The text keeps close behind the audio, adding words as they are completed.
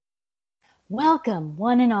Welcome,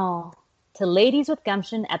 one and all, to Ladies with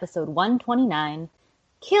Gumption, episode 129,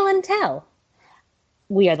 Kill and Tell.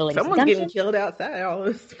 We are the Ladies Someone's with getting Gumption. killed outside. All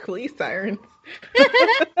those police sirens.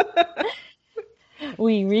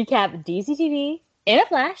 We recap DCTV in a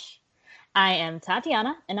flash. I am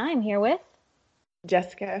Tatiana, and I am here with...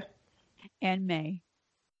 Jessica. And May.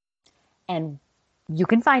 And you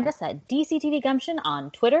can find us at DCTV Gumption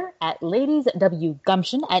on Twitter, at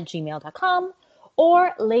ladieswgumption@gmail.com,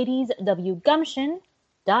 or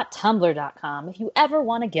ladieswgumption.tumblr.com if you ever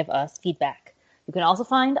want to give us feedback. You can also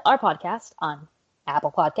find our podcast on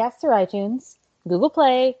Apple Podcasts or iTunes, Google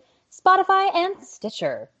Play, Spotify, and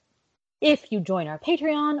Stitcher. If you join our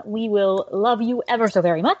Patreon, we will love you ever so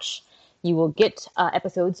very much. You will get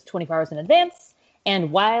episodes 24 hours in advance,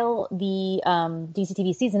 and while the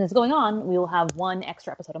DCTV season is going on, we will have one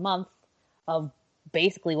extra episode a month of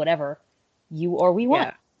basically whatever you or we want.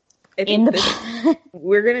 Yeah. I think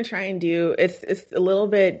we're gonna try and do it's a little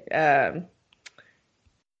bit HBO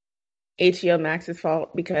Max's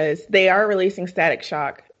fault because they are releasing Static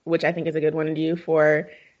Shock, which I think is a good one to do for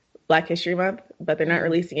Black History Month, but they're not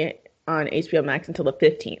releasing it on HBO Max until the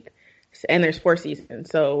 15th. And there's 4 seasons,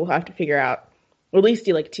 so we'll have to figure out, or at least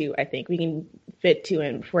do like 2. I think we can fit 2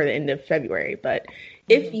 in before the end of February. But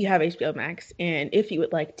if you have HBO Max and if you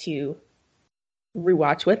would like to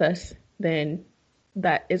rewatch with us, then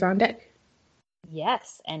that is on deck.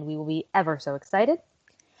 Yes, and we will be ever so excited.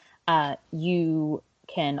 You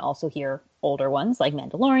can also hear older ones like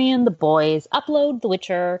Mandalorian, The Boys, Upload, The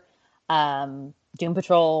Witcher, Doom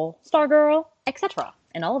Patrol, Stargirl, etc.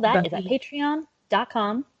 And all of that is at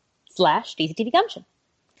patreon.com/DCTVGumption.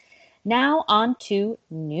 Now on to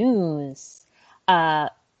news. Staz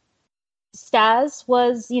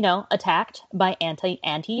was, attacked by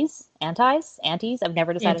antis. I've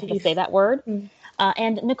never decided to say that word.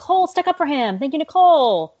 And Nicole stuck up for him. Thank you,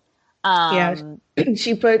 Nicole.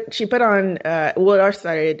 She put on, well, it all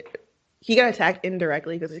started, he got attacked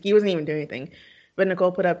indirectly because he wasn't even doing anything. But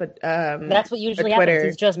Nicole put up that's what usually happens.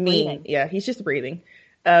 He's just breathing. Yeah, he's just breathing.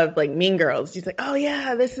 Of like Mean Girls. She's like, oh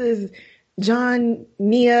yeah, this is John,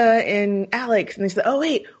 Nia, and Alex. And they said, oh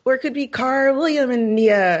wait, or it could be Carl, William, and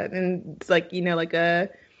Nia. And it's like, like a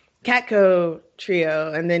Catco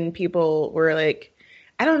trio. And then people were like,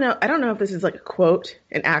 I don't know if this is like a quote,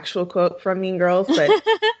 an actual quote from Mean Girls, but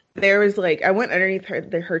there was like, I went underneath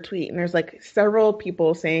her tweet, and there's like several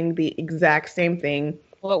people saying the exact same thing.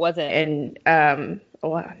 What was it? And now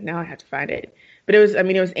I have to find it. But it was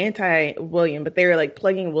anti-William, but they were like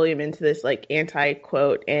plugging William into this like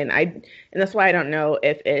anti-quote, and that's why I don't know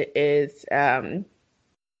if it is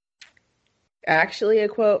actually a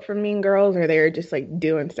quote from Mean Girls or they're just like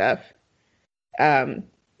doing stuff.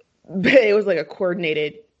 But it was like a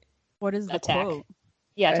coordinated. What is the attack? Quote?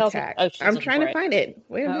 Yeah, tell attack. us. I'm trying to find it.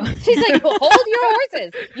 Wait a minute. She's like, hold your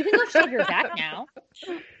horses. You can go shave your back now.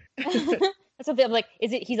 Something I'm like,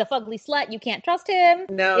 is it he's a fugly slut? You can't trust him.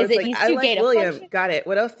 No, is it's it like he's I too like gay to William. function? Got it.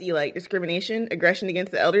 What else do you like? Discrimination, aggression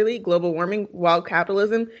against the elderly, global warming, wild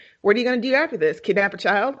capitalism. What are you gonna do after this? Kidnap a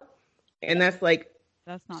child? And that's like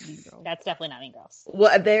that's not Mean Girls. That's definitely not Mean Girls.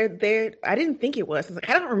 Well, they're. I didn't think it was. I was like,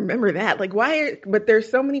 I don't remember that. Like, why? But there's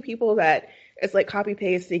so many people that it's like copy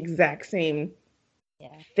paste the exact same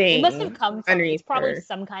thing. It must have come from. It's probably her.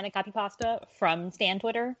 some kind of copy pasta from Stan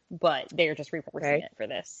Twitter, but they're just repurposing it for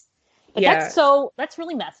this. But that's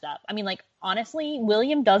really messed up. I mean, like, honestly,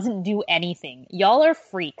 William doesn't do anything. Y'all are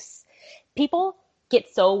freaks. People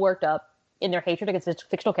get so worked up in their hatred against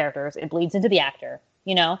fictional characters, it bleeds into the actor,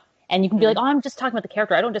 And you can be like, oh, I'm just talking about the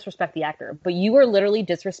character. I don't disrespect the actor. But you are literally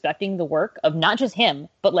disrespecting the work of not just him,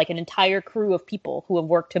 but like an entire crew of people who have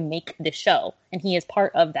worked to make this show. And he is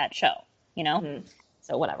part of that show,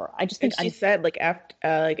 So whatever. I just think she said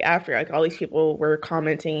after all these people were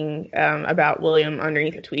commenting about William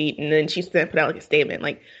underneath a tweet, and then she put out like a statement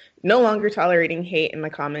like, no longer tolerating hate in my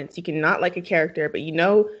comments. You cannot like a character, but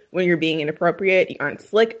when you're being inappropriate. You aren't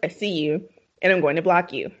slick. I see you, and I'm going to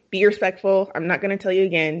block you. Be respectful. I'm not going to tell you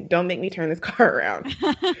again. Don't make me turn this car around.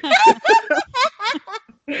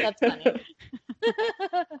 That's funny.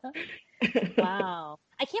 Wow.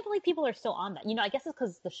 I can't believe people are still on that. I guess it's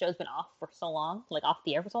because the show's been off for so long, like off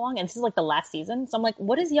the air for so long, and this is like the last season. So I'm like,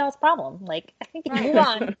 what is y'all's problem? Like, I think move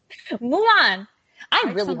on. Move on.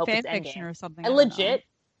 I really hope it's endgame. Or something.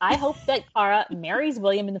 I hope that Kara marries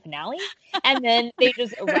William in the finale, and then they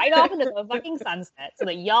just ride off into the fucking sunset so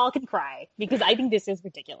that y'all can cry, because I think this is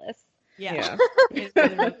ridiculous. Yeah.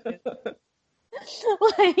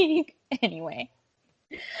 Like, anyway.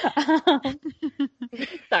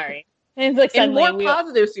 Sorry. It's like and more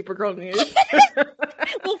positive Supergirl news.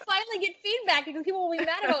 We'll finally get feedback because people will be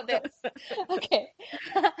mad about this. Okay.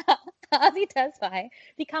 Ozzy Tesfaye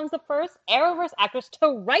becomes the first Arrowverse actress to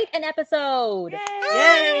write an episode.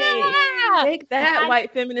 Yay! Take that,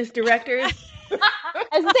 white feminist directors. As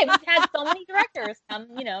I say, we've had so many directors come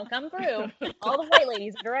through. All the white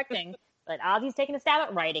ladies are directing, but Ozzy's taking a stab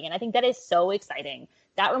at writing, and I think that is so exciting.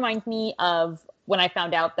 That reminds me of when I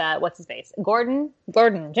found out that what's his face, Jim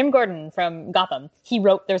Gordon from Gotham. He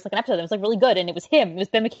wrote. There's like an episode that was like really good, and it was him. It was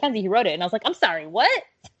Ben McKenzie who wrote it, and I was like, I'm sorry, what?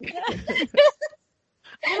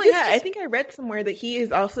 Oh my god! I think I read somewhere that he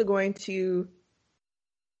is also going to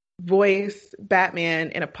voice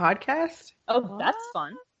Batman in a podcast. Oh, that's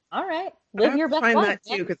fun. All right, live your best life. Find that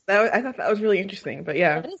too, because I thought that was really interesting. But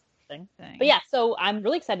yeah, that is interesting. But yeah, so I'm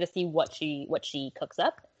really excited to see what she cooks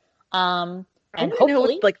up. And hopefully, know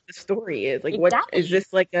what like the story is. Like, exactly. What is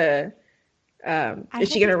this like a? Is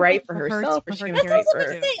she gonna write for herself? Or she gonna write for?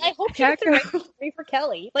 I hope she gets to write for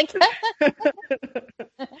Kelly. Like,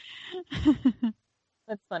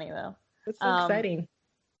 that's funny though. That's so exciting.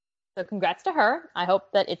 So congrats to her. I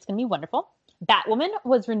hope that it's gonna be wonderful. Batwoman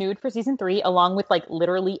was renewed for season 3, along with like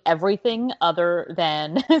literally everything other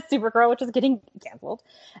than Supergirl, which is getting canceled.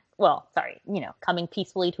 Well, sorry, coming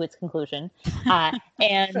peacefully to its conclusion.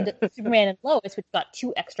 And Superman and Lois, which got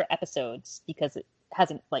 2 extra episodes because it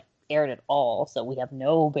hasn't like aired at all, so we have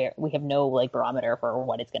no like barometer for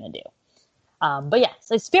what it's gonna do. But yeah,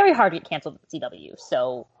 so it's very hard to get canceled at CW.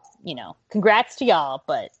 So congrats to y'all,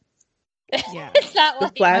 but. Yeah, it's not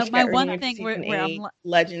like Flash my one thing where I'm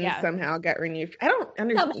Legends somehow got renewed. I don't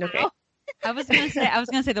understand. Okay. I was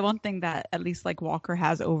gonna say the one thing that at least like Walker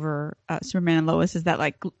has over Superman and Lois is that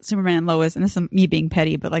like Superman and Lois, and this is me being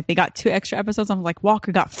petty, but like they got 2 extra episodes. I'm like,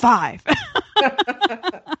 Walker got 5. But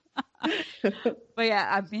yeah,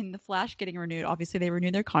 I mean, the Flash getting renewed. Obviously, they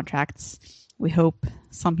renewed their contracts. We hope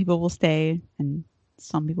some people will stay and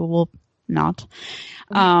some people will not.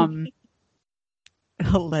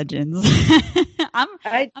 Legends. I'm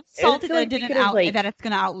salty that it didn't that it's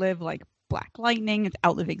gonna outlive like Black Lightning. It's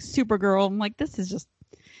outliving Supergirl. I'm like, this is just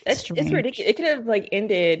it's ridiculous. It could have like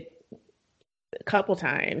ended a couple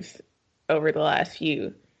times over the last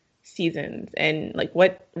few seasons, and like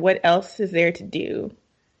what else is there to do?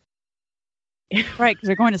 Right, because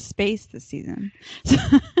they're going to space this season.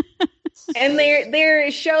 And they're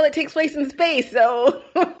a show that takes place in space, so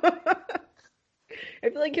I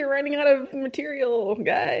feel like you're running out of material,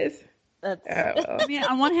 guys. I mean,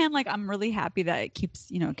 on one hand, like I'm really happy that it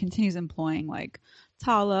keeps, continues employing like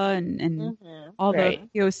Tala and all the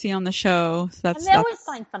POC on the show. So that's they always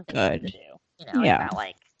find something good to do. Yeah,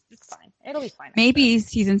 like it's fine. It'll be fine. Maybe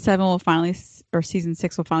season 7 will finally, or season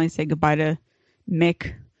 6 will finally say goodbye to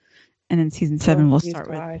Mick, and then season 7 will start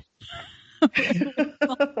with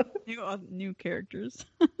new characters.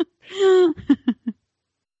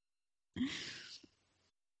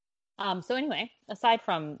 So anyway, aside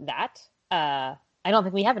from that, I don't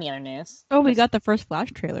think we have any other news. Oh, we got the first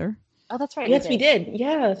Flash trailer. Oh, that's right. Yes, we did.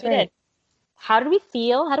 Yeah, that's right. How do we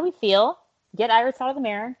feel? Get Iris out of the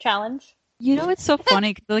mirror challenge. It's so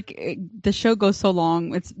funny. Like the show goes so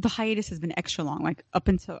long. The hiatus has been extra long. Like up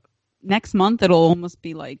until next month, it'll almost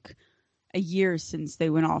be like a year since they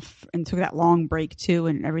went off and took that long break too,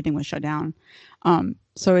 and everything was shut down.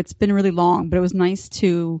 So it's been really long, but it was nice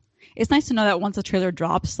to. It's nice to know that once a trailer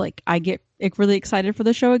drops, like I get really excited for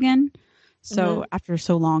the show again. So after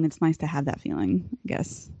so long, it's nice to have that feeling. I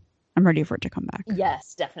guess I'm ready for it to come back.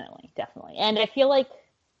 Yes, definitely. And I feel like,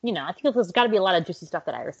 I think there's got to be a lot of juicy stuff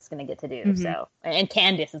that Iris is going to get to do. Mm-hmm. So, and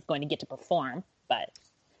Candace is going to get to perform. But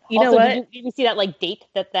you know what? Did you see that like date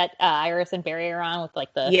that Iris and Barry are on with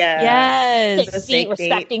like the 6 feet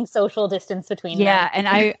respecting social distance between them? Yeah, and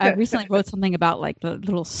I recently wrote something about like the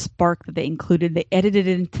little spark that they included. They edited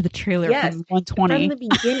it into the trailer from 120 from the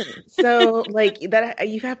beginning. So like that,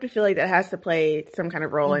 you have to feel like that has to play some kind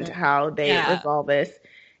of role into how they resolve this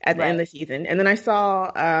at the end of the season. And then I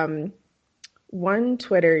saw one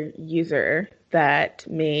Twitter user that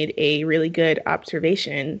made a really good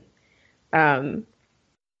observation.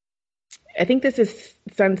 I think this is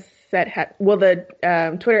Sunset.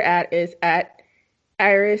 The Twitter at is at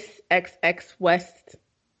IrisXXWest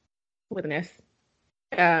with an S.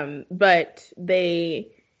 But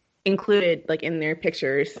they included like in their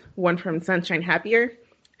pictures one from Sunshine Happier,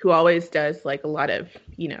 who always does like a lot of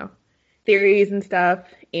theories and stuff,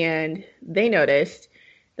 and they noticed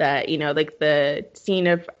that like the scene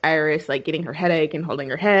of Iris like getting her headache and holding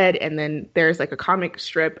her head, and then there's like a comic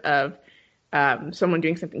strip of someone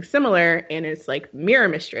doing something similar, and it's like Mirror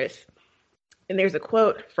Mistress. And there's a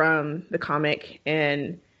quote from the comic,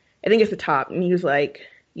 and I think it's the top, and he was like,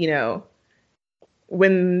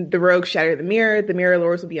 when the rogues shatter the Mirror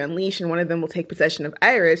Lords will be unleashed, and one of them will take possession of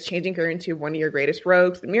Iris, changing her into one of your greatest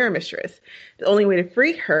rogues, the Mirror Mistress. The only way to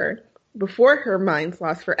free her before her mind's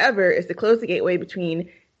lost forever is to close the gateway between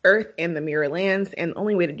Earth and the Mirror Lands, and the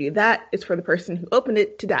only way to do that is for the person who opened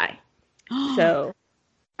it to die. So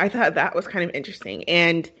I thought that was kind of interesting.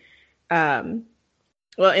 And,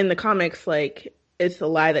 well, in the comics, like, it's a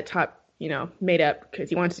lie that Top, made up because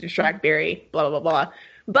he wants to distract Barry, blah, blah, blah, blah.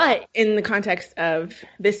 But in the context of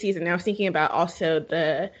this season, I was thinking about also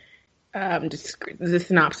the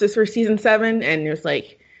synopsis for season 7, and it was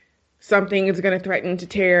like, something is going to threaten to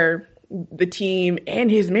tear the team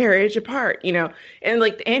and his marriage apart, and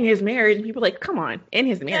like, and his marriage, and people are like, come on, and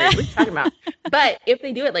his marriage, what are you talking about? But if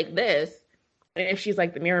they do it like this, and if she's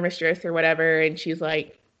like the Mirror Mistress or whatever, and she's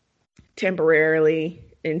like temporarily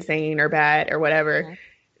insane or bad or whatever,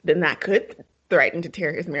 then that could threaten to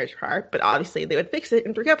tear his marriage apart. But obviously they would fix it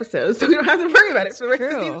in 3 episodes, so we don't have to worry about it for the rest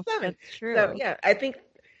of season 7. That's true. So yeah, I feel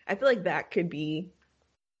like that could be.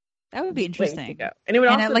 That would be interesting. And it would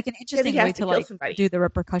also like an interesting way to like do the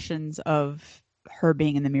repercussions of her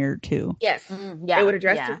being in the mirror too. Yes. It would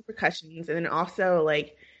address the repercussions, and then also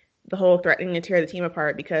like the whole threatening to tear the team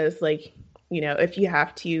apart, because like, if you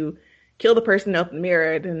have to kill the person out in the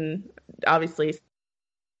mirror, then obviously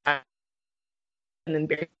and then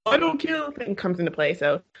Barry, I don't kill, thing comes into play.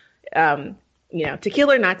 So to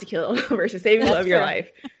kill or not to kill versus saving the love of your life.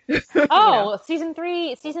 Season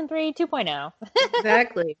 3 2.0.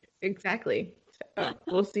 Exactly. So,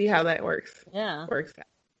 we'll see how that works. Yeah. Works out.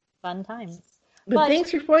 Fun times. But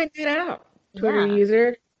thanks for pointing it out, Twitter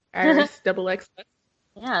user Iris XX.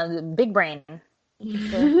 Yeah, big brain.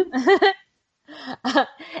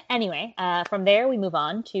 Anyway, from there we move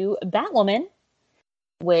on to Batwoman,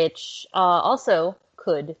 which also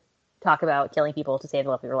could talk about killing people to save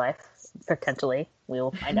the love of your life. Potentially, we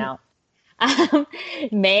will find out.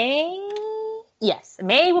 May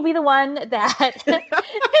will be the one that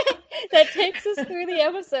that takes us through the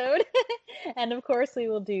episode, and of course we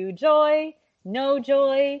will do joy, no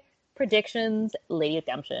joy, predictions, Lady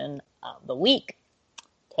Redemption of the week.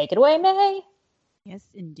 Take it away, May. Yes,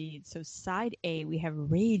 indeed. So side A, we have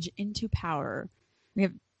Rage into Power.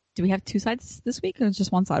 Do we have 2 sides this week, or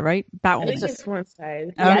just one side, right? Batwoman. I think it's one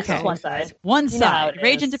side. Yeah, it's just one side. One side.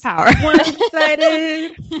 Rage into Power.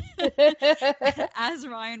 One-sided. As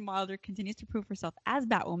Ryan Wilder continues to prove herself as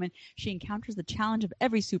Batwoman, she encounters the challenge of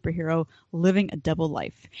every superhero living a double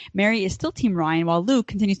life. Mary is still Team Ryan, while Luke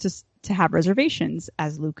continues to have reservations,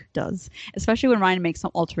 as Luke does, especially when Ryan makes some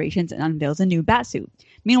alterations and unveils a new batsuit.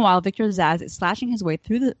 Meanwhile, Victor Zsasz is slashing his way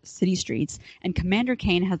through the city streets, and Commander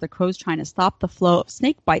Kane has the Crows trying to stop the flow of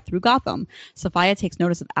snakebite through Gotham. Sophia takes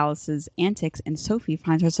notice of Alice's antics, and Sophie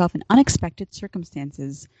finds herself in unexpected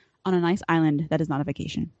circumstances on a nice island that is not a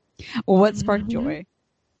vacation. Well, what sparked joy?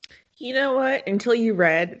 You know what? Until you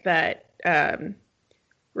read that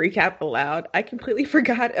recap aloud, I completely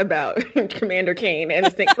forgot about Commander Kane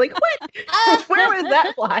and think like, what? Where was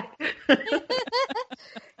that plot?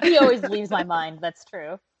 He always leaves my mind. That's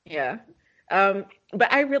true. Yeah. But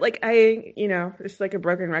I really it's like a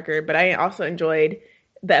broken record, but I also enjoyed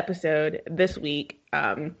the episode this week.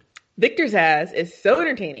 Victor Zsasz is so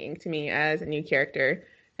entertaining to me as a new character.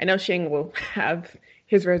 I know Shing will have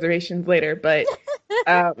his reservations later, but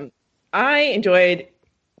I enjoyed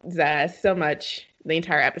Zsasz so much the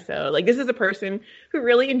entire episode. Like, this is a person who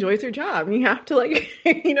really enjoys her job, and you have to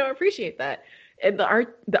appreciate that. And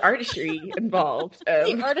the artistry involved.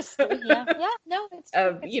 The artistry, yeah, no, it's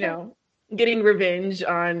getting revenge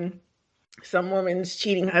on some woman's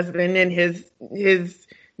cheating husband and his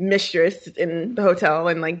mistress in the hotel,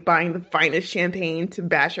 and like buying the finest champagne to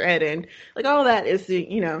bash her head in. Like, all that is,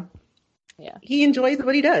 he enjoys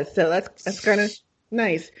what he does. So that's kind of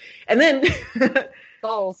nice. And then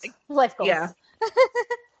goals, life goals. Yeah.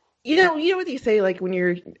 You know what you say, like, when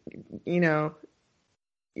you're,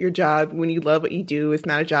 your job, when you love what you do, it's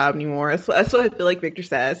not a job anymore. That's what I feel like Victor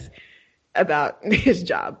says about his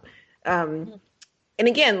job. And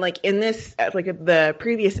again, like in this, like the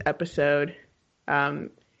previous episode,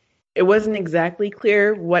 it wasn't exactly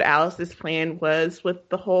clear what Alice's plan was with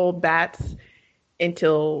the whole bats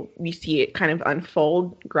until we see it kind of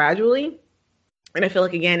unfold gradually. And I feel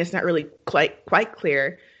like, again, it's not really quite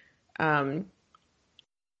clear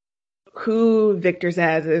who Victor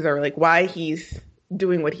Zsasz is, or like why he's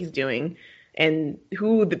doing what he's doing, and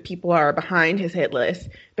who the people are behind his hit list.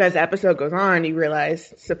 But as the episode goes on, you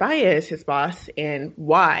realize Sophia is his boss, and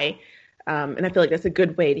why. And I feel like that's a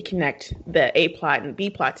good way to connect the A plot and B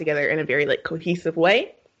plot together in a very like cohesive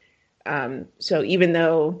way. So even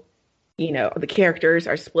though, the characters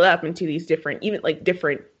are split up into these different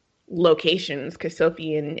locations, because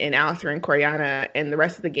Sophie and Alice are in Coryana and the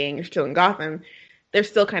rest of the gang are still in Gotham, they're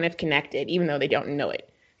still kind of connected, even though they don't know it.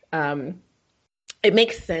 It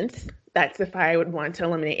makes sense that Safai would want to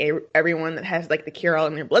eliminate everyone that has like the cure-all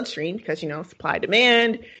in their bloodstream because, supply,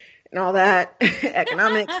 demand, and all that,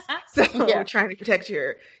 economics. So trying to protect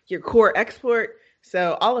your core export.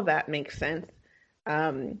 So all of that makes sense.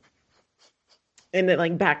 And then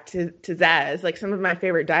like back to Zaz, like some of my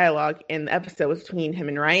favorite dialogue in the episode was between him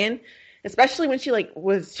and Ryan, especially when she like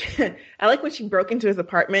was, I like when she broke into his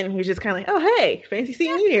apartment and he was just kind of like, oh, hey, fancy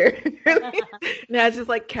seeing you here. And that's just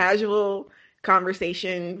like casual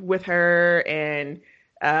conversation with her and,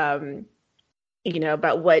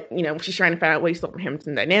 about what, she's trying to find out what he stole from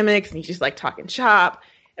Hamilton Dynamics. And he's just like talking shop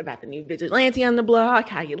about the new vigilante on the block,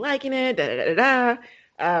 how you liking it,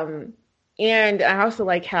 and I also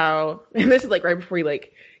like how, and this is like right before he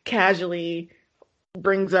like casually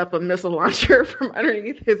brings up a missile launcher from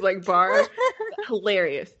underneath his like bar.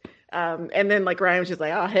 Hilarious. And then like Ryan was just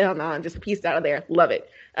like, oh, hell no, and just pieced out of there. Love it.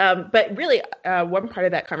 But really, one part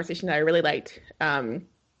of that conversation that I really liked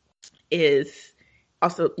is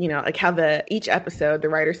also, like how each episode, the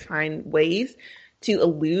writers find ways to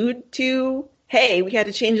allude to, hey, we had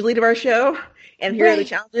to change the lead of our show. And here are the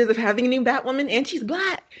challenges of having a new Batwoman, and she's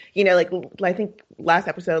Black. Like I think last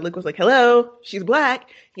episode, Luke was like, hello, she's Black.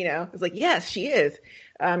 It's like, yes, she is.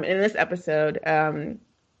 And in this episode,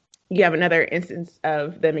 you have another instance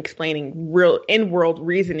of them explaining real in-world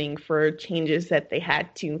reasoning for changes that they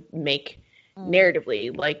had to make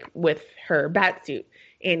narratively, like with her Batsuit.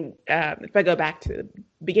 And if I go back to the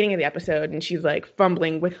beginning of the episode, and she's like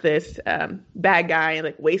fumbling with this bad guy and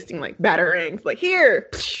like wasting like batarangs, like here,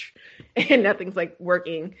 and nothing's like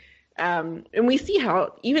working. And we see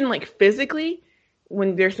how even like physically,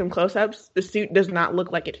 when there's some close-ups, the suit does not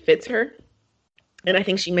look like it fits her. And I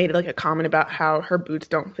think she made like a comment about how her boots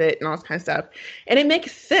don't fit and all this kind of stuff. And it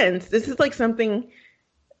makes sense. This is like something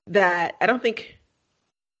that I don't think.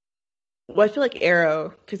 Well, I feel like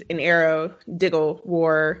Arrow, because in Arrow, Diggle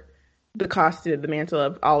wore the costume, the mantle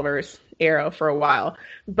of Oliver's Arrow for a while.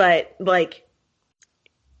 But like,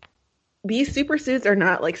 these super suits are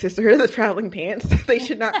not like Sisterhood of the Traveling Pants. They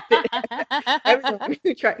should not fit everyone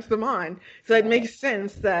who tries them on. So it makes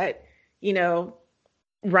sense that,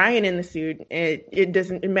 Ryan in the suit,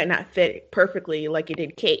 it might not fit perfectly like it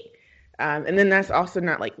did Kate. And then that's also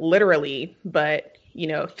not like literally, but,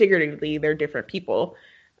 figuratively, they're different people.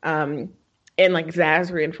 And like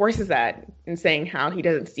Zaz reinforces that in saying how he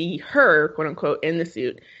doesn't see her, quote unquote, in the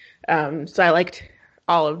suit. So I liked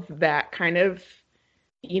all of that kind of,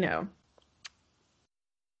 what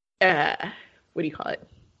do you call it?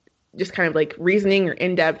 Just kind of like reasoning or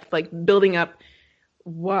in-depth, like building up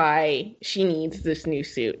why she needs this new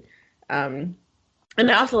suit. And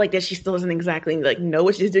I also like that she still doesn't exactly like know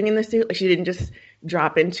what she's doing in the suit. Like she didn't just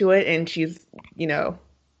drop into it and she's,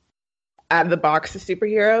 out of the box a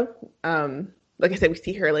superhero. Like I said, we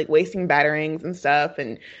see her like wasting batarangs and stuff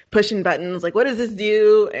and pushing buttons. Like, what does this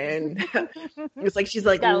do? And it's like she's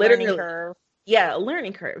like literally a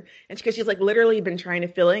learning curve. And because she's like literally been trying to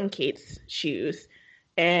fill in Kate's shoes.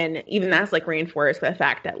 And even that's like reinforced by the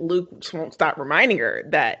fact that Luke just won't stop reminding her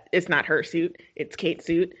that it's not her suit, it's Kate's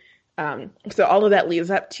suit. So all of that leads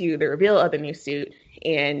up to the reveal of the new suit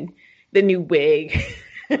and the new wig,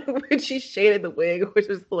 which she shaded the wig, which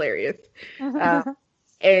was hilarious.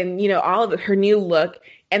 And, all of her new look,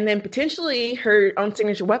 and then potentially her own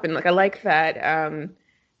signature weapon. Like, I like that,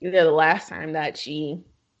 the last time that she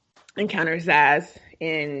encounters Zaz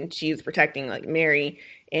and she's protecting, like, Mary,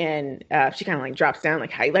 and she kind of, like, drops down,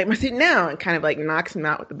 like, how you like my suit now? And kind of, like, knocks him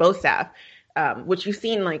out with the bow staff, which you've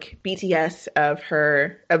seen, like, BTS of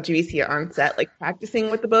Javicia on set, like, practicing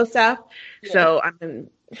with the bow staff. Yeah. So, are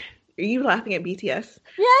you laughing at BTS?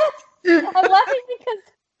 Yes! I'm laughing because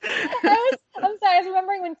I'm sorry, I was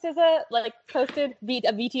remembering when SZA like posted a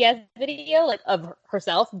BTS video like of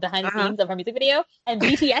herself behind the scenes of her music video, and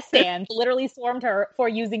BTS fans literally swarmed her for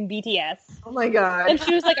using BTS. Oh my god. And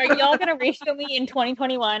she was like, are y'all gonna ratio me in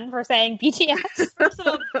 2021 for saying BTS? First of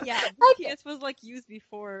all, yeah, BTS was like used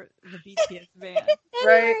before the BTS band.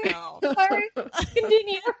 Right. No. Sorry.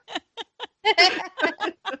 Continue.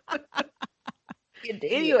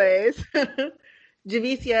 Anyways,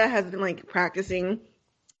 Javicia has been like practicing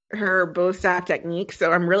her bow staff technique,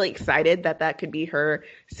 so I'm really excited that could be her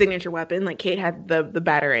signature weapon. Like Kate had the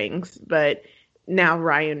batarangs, but now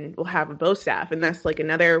Ryan will have a bow staff, and that's like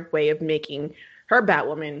another way of making her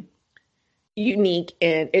Batwoman unique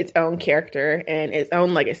in its own character and its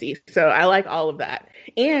own legacy. So I like all of that.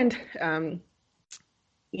 And I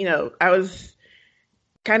was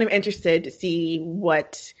kind of interested to see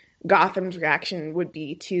what Gotham's reaction would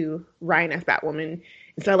be to Ryan as Batwoman.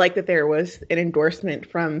 And so I like that there was an endorsement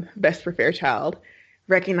from Vesper Fairchild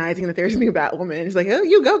recognizing that there's a new Batwoman. It's like, oh,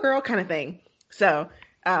 you go, girl, kind of thing. So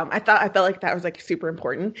I felt like that was like super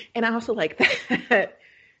important. And I also like that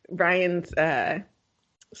Ryan's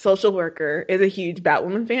social worker is a huge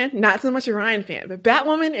Batwoman fan. Not so much a Ryan fan, but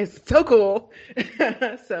Batwoman is so cool.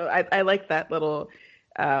 So I like that little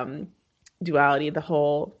duality, the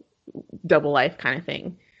whole double life kind of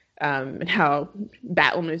thing. And how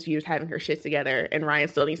Batwoman is viewed as having her shit together, and Ryan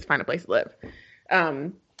still needs to find a place to live.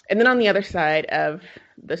 And then on the other side of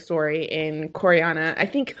the story in Coryana, I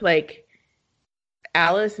think like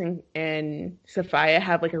Alice and Sophia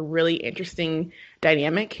have like a really interesting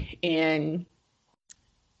dynamic, and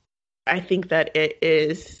I think that it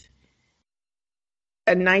is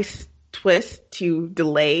a nice twist to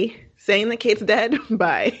delay saying that Kate's dead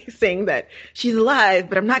by saying that she's alive,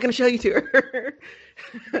 but I'm not going to show you to her.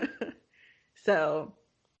 So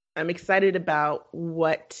I'm excited about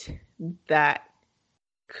what that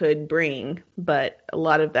could bring, but a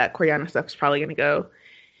lot of that Coryana stuff is probably going to go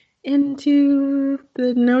into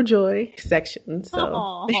the no joy section.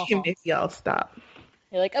 So maybe I'll stop.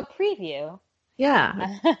 You're like a preview.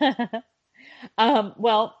 Yeah.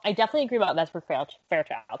 Well, I definitely agree about Vesper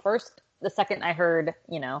Fairchild. First, the second I heard,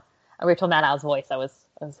 Rachel Maddow's voice, I was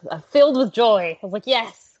filled with joy. I was like,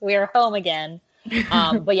 yes, we are home again.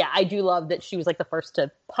 But yeah, I do love that she was like the first to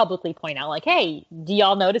publicly point out, like, hey, do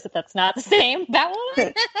y'all notice that that's not the same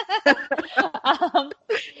Batwoman?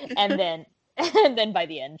 And then by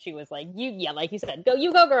the end, she was like, like you said,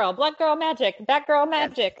 you go girl, black girl magic, Batgirl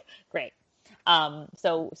magic. Great.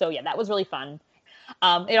 So yeah, that was really fun.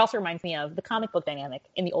 It also reminds me of the comic book dynamic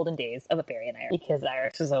in the olden days of Barry and Iris, because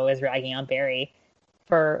Iris was always ragging on Barry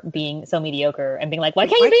for being so mediocre and being like, why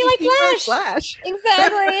can't you be like Flash?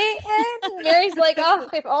 Exactly. And Barry's like, oh,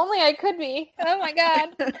 if only I could be. Oh my God.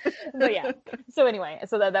 But yeah. So anyway,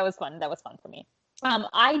 so that was fun. That was fun for me.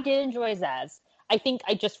 I did enjoy Zaz. I think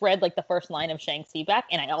I just read like the first line of Shang's feedback,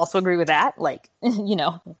 and I also agree with that. Like,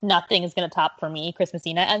 nothing is going to top for me Chris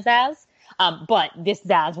Messina as Zaz. But this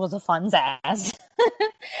Zaz was a fun Zaz.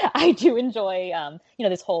 I do enjoy,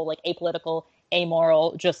 this whole like apolitical,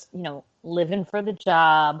 amoral, just, living for the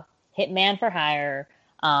job, hitman for hire,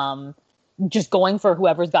 just going for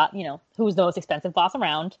whoever's got, who's the most expensive boss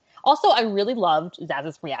around. Also, I really loved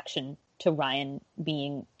Zaz's reaction to Ryan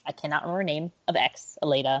being, I cannot remember her name of X,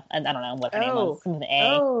 Aleda, and I don't know what her name was. From the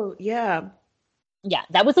A. Oh, yeah. Yeah,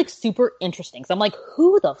 that was like super interesting. So I'm like,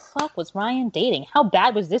 who the fuck was Ryan dating? How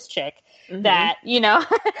bad was this chick that,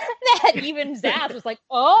 that even Zaz was like,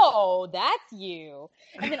 oh, that's you.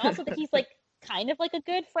 And then also that he's like kind of like a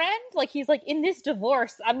good friend. Like he's like, in this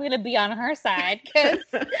divorce, I'm going to be on her side because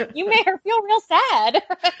you made her feel real sad.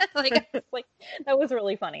 like that was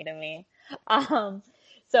really funny to me.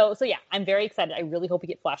 So yeah, I'm very excited. I really hope we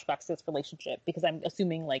get flashbacks to this relationship, because I'm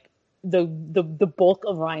assuming like the bulk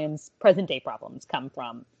of Ryan's present day problems come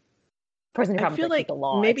from present day problems. I feel like the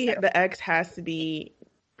law. Maybe the ex has to be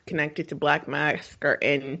connected to Black Mask or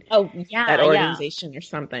in that organization or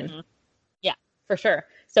something. Mm-hmm. Yeah, for sure.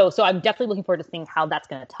 So I'm definitely looking forward to seeing how that's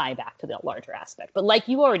going to tie back to the larger aspect. But like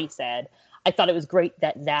you already said, I thought it was great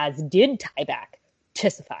that Zaz did tie back to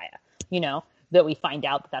Sophia, that we find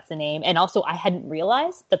out that that's the name. And also I hadn't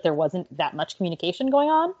realized that there wasn't that much communication going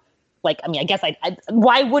on. Like, I mean, I guess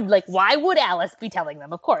why would Alice be telling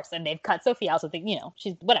them? Of course. And they've cut Sophia out, so they,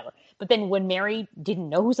 she's whatever. But then when Mary didn't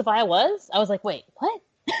know who Sophia was, I was like, wait, what?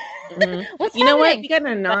 Mm-hmm. What's happening? What? We got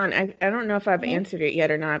an Anon. I don't know if I've answered it yet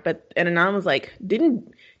or not, but an Anon was like, did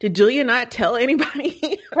Julia not tell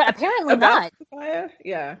anybody? Apparently not. Sophia?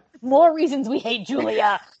 Yeah. More reasons we hate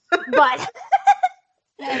Julia. But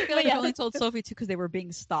I feel like they only told Sophie too because they were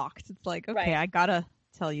being stalked. It's like, okay, I gotta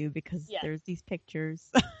tell you because there's these pictures.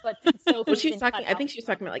 But she's talking. I think she was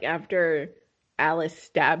talking about like after Alice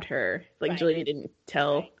stabbed her. Like Julia didn't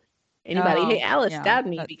tell anybody. Hey, Alice stabbed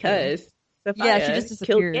me because Sophia she just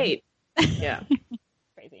disappeared. Killed Kate. Yeah,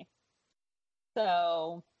 crazy.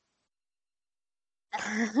 So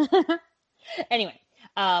anyway,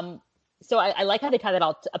 so I like how they tie that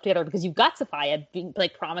all up together, because you've got Sophia being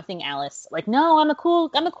like promising Alice, like, no, I'm a cool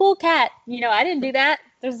cat. I didn't do that.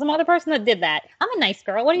 There's some other person that did that. I'm a nice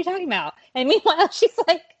girl. What are you talking about? And meanwhile, she's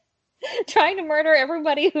like trying to murder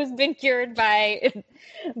everybody who's been cured by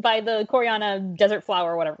the Coryana desert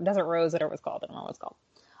flower, whatever, desert rose, whatever it's called. I don't know what it's called.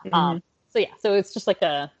 Mm-hmm. So it's just like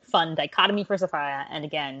a fun dichotomy for Sophia. And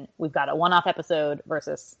again, we've got a one-off episode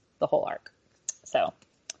versus the whole arc. So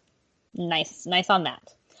nice on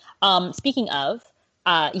that. Speaking of,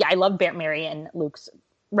 I love Mary and Luke's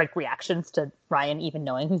like reactions to Ryan even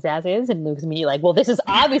knowing who Zaz is, and Luke's immediately like, well, this is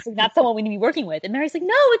obviously not someone we need to be working with, and Mary's like,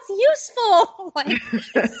 no, it's useful. Like,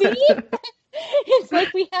 see, it's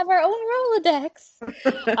like we have our own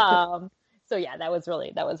Rolodex. So yeah, that was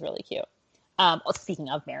really cute. Speaking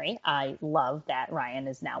of Mary, I love that Ryan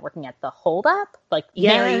is now working at the Hold Up, like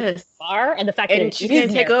Mary's bar, and the fact that she's gonna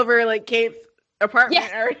take over like Kate's apartment.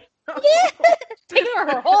 Yeah, yeah. Take over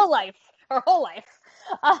her whole life.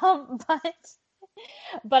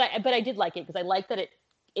 But I did like it because I liked that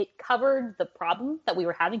it covered the problem that we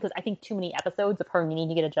were having, because I think too many episodes of her needing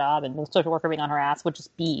to get a job and the social worker being on her ass would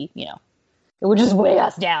just be, it would just weigh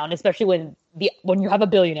us down, especially when you have a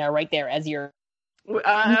billionaire right there as your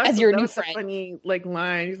new friend. Funny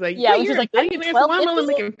line. He's like, yeah, you're like, billionaire, so I'm only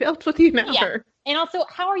making belts with you now. Yeah. And also,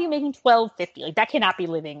 how are you making $12.50? Like, that cannot be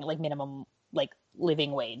living like minimum like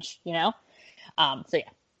living wage, So yeah.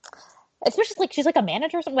 Especially like she's like a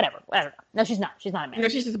manager or something, whatever. I don't know. No, she's not. She's not a manager. No,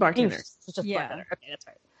 she's just a bartender. She's just a bartender. Okay, that's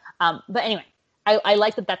right. But anyway, I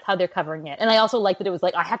like that that's how they're covering it. And I also like that it was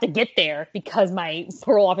like, I have to get there because my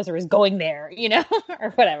parole officer is going there,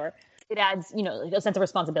 or whatever. It adds, like a sense of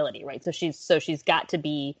responsibility, right? So she's got to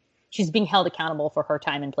be, she's being held accountable for her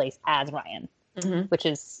time and place as Ryan, which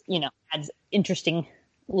is, adds interesting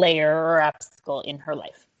layer or obstacle in her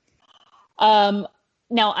life.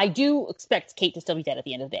 Now, I do expect Kate to still be dead at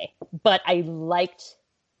the end of the day, but I liked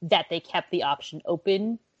that they kept the option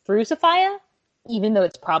open through Sophia, even though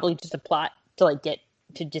it's probably just a plot to like get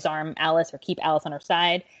to disarm Alice or keep Alice on her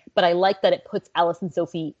side. But I like that it puts Alice and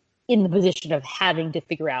Sophie in the position of having to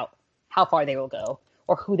figure out how far they will go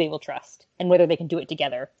or who they will trust and whether they can do it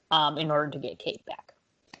together in order to get Kate back.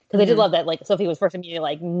 Because I did love that, like, Sophie was first immediately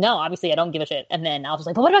like, no, obviously I don't give a shit. And then I was just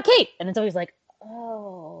like, but what about Kate? And then Sophie's like,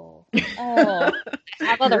 oh, I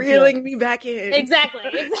have other reeling feelings. me back in. Exactly.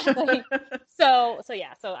 So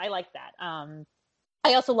I like that.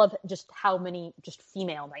 I also love just how many just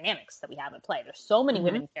female dynamics that we have at play. There's so many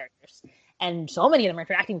women characters, and so many of them are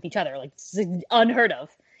interacting with each other. Like, this is unheard of.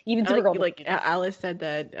 Even Supergirl. Like Alice said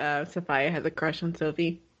that Sophia has a crush on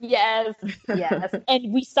Sophie. Yes.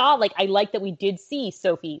 And we saw, like, I like that we did see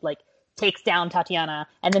Sophie, like, takes down Tatiana,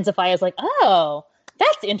 and then Sophia's like, oh,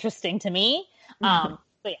 that's interesting to me.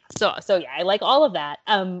 So yeah, I like all of that.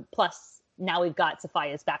 Plus, now we've got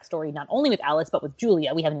Sophia's backstory, not only with Alice, but with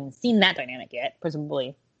Julia. We haven't even seen that dynamic yet.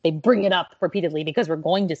 Presumably, they bring it up repeatedly because we're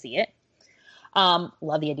going to see it.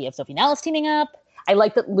 Love the idea of Sophie and Alice teaming up. I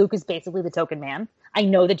like that Luke is basically the token man. I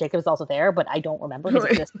know that Jacob is also there, but I don't remember his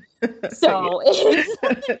existence. So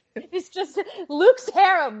it's just Luke's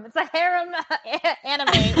harem. It's a harem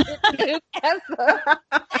anime.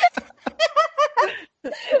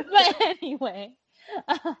 But anyway.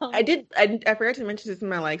 I forgot to mention this in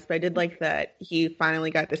my likes, but I did like that he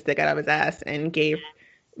finally got the stick out of his ass and gave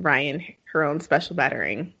Ryan her own special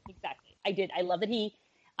batarang. Exactly. I did. I love that he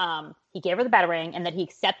gave her the batarang and that he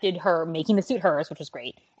accepted her making the suit hers, which was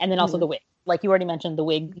great. And then also the wig. Like you already mentioned, the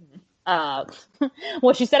wig.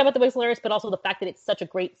 What she said about the wig's hilarious, but also the fact that it's such a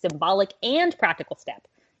great symbolic and practical step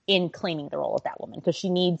in claiming the role of that woman, because she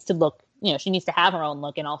needs to look, she needs to have her own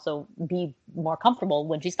look and also be more comfortable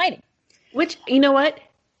when she's fighting. Which, you know what?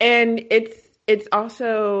 And it's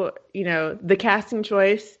also, the casting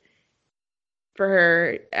choice for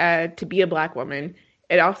her to be a Black woman.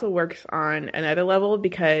 It also works on another level,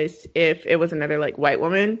 because if it was another like white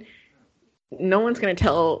woman, no one's going to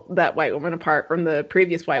tell that white woman apart from the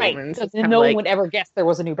previous white woman. So no one would ever guess there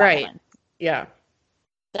was a new Black woman. Yeah.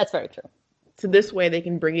 That's very true. So this way they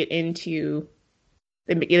can bring it into,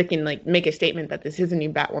 they can like make a statement that this is a new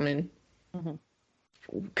Batwoman.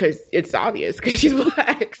 Because it's obvious, because she's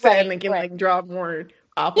Black. So and they can like draw more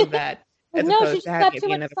off of that as opposed to having it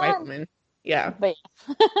be another white woman. Yeah. But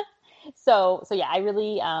So yeah, I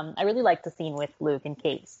really liked the scene with Luke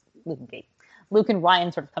and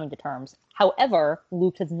Ryan sort of coming to terms. However,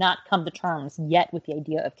 Luke has not come to terms yet with the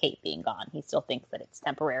idea of Kate being gone. He still thinks that it's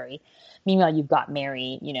temporary. Meanwhile, you've got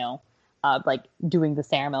Mary, like doing the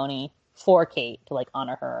ceremony for Kate to like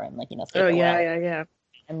honor her and like say yeah.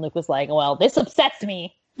 And Luke was like, "Well, this upsets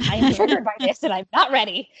me. I am triggered by this, and I'm not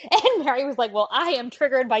ready." And Mary was like, "Well, I am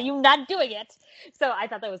triggered by you not doing it." So I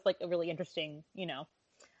thought that was like a really interesting,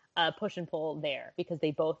 push and pull there, because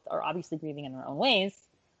they both are obviously grieving in their own ways,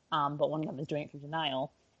 but one of them is doing it through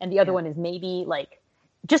denial, and the other one is maybe like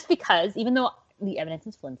just because, even though the evidence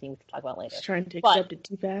is flimsy, which we'll talk about later, just trying to accept it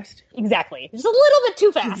too fast. Exactly, just a little bit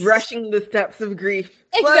too fast, rushing the steps of grief.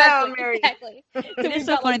 Exactly, Mary. Exactly. So it's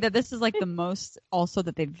so funny that this is like the most also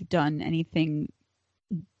that they've done anything,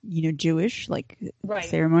 Jewish, like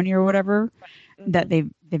ceremony or whatever. Right. That they've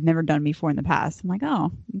never done before in the past. I'm like,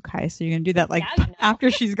 oh, okay, so you're gonna do that like after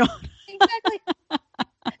she's gone. Exactly.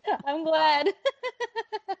 glad.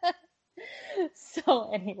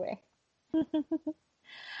 So anyway.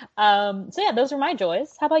 So yeah, those are my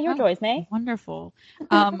joys. How about your joys, May? Wonderful.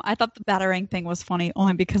 I thought the Batarang thing was funny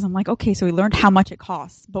only because I'm like, okay, so we learned how much it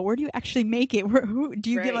costs, but where do you actually make it? Who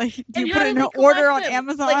do you get do you put in an order on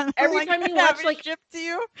Amazon? Like, every time you watch shipped to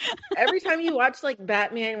you? Every time you watch like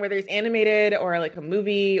Batman, where there's animated or like a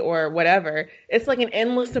movie or whatever, it's like an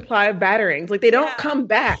endless supply of Batarangs. Like they don't come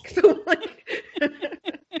back. So like,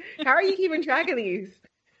 how are you keeping track of these?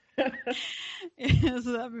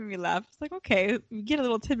 So that made me laugh. It's like, okay, we get a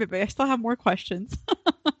little tidbit, but I still have more questions.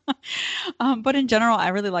 But in general, I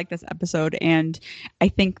really like this episode, and I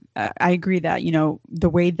think I agree that the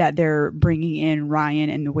way that they're bringing in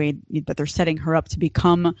Ryan and the way that they're setting her up to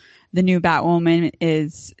become the new Batwoman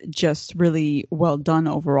is just really well done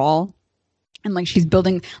overall. And like she's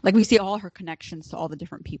building, like we see all her connections to all the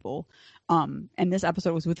different people. And this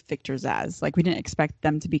episode was with Victor Zsasz. Like we didn't expect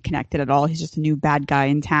them to be connected at all. He's just a new bad guy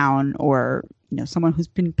in town, or someone who's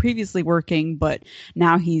been previously working, but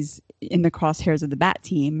now he's in the crosshairs of the Bat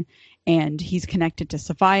team, and he's connected to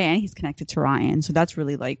Sophia and he's connected to Ryan. So that's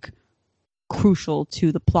really like crucial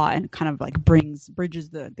to the plot and kind of like bridges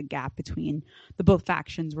the gap between the both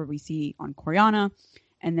factions, where we see on Coryana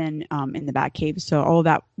and then in the Batcave. So all of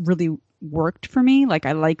that really worked for me. Like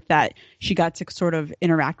I like that she got to sort of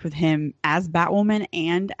interact with him as Batwoman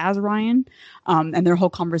and as Ryan, and their whole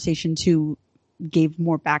conversation too gave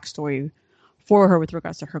more backstory for her with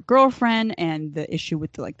regards to her girlfriend and the issue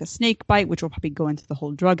with the snake bite, which will probably go into the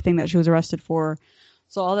whole drug thing that she was arrested for.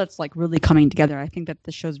 So all that's like really coming together. I think that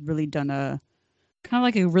the show's really done a kind of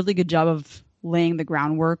like a really good job of laying the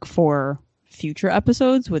groundwork for future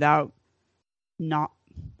episodes without not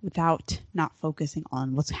focusing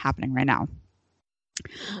on what's happening right now.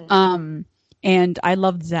 Mm-hmm. And I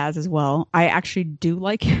loved Zsasz as well. I actually do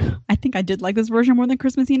like, I think I did like this version more than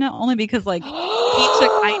Chris Messina, only because like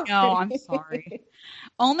I know, I'm sorry.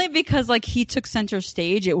 Only because like he took center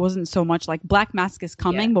stage. It wasn't so much like Black Mask is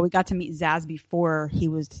coming, but we got to meet Zsasz before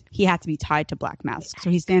he had to be tied to Black Mask.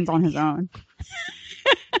 So he stands on his own.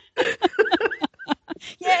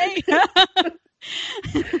 Yay!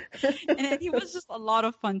 And he was just a lot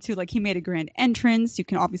of fun too. Like he made a grand entrance. You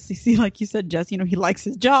can obviously see, like you said, Jess, he likes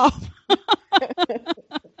his job.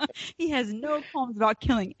 He has no qualms about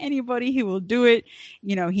killing anybody. He will do it.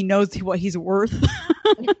 He knows what he's worth.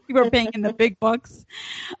 People are paying him the big bucks.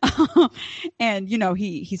 And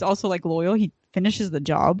he's also like loyal. He finishes the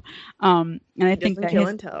job. And I think that he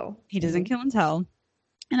doesn't kill and tell.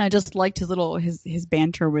 And I just liked his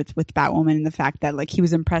banter with Batwoman, and the fact that like he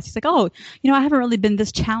was impressed. He's like, oh, I haven't really been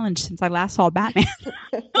this challenged since I last saw Batman.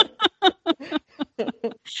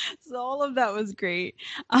 So all of that was great.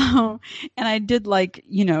 And I did like,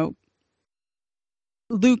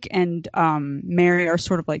 Luke and Mary are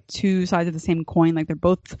sort of like two sides of the same coin. Like they're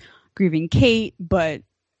both grieving Kate, but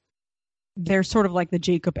they're sort of like the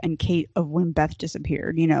Jacob and Kate of when Beth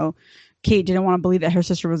disappeared. Kate didn't want to believe that her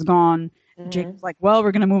sister was gone. Jacob's like, well,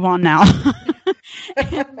 we're going to move on now.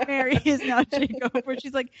 And Mary is now Jacob, where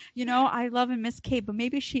she's like, I love and miss Kate, but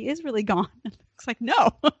maybe she is really gone. And Luke's like,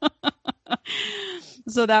 no.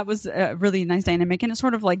 So that was a really nice dynamic, and it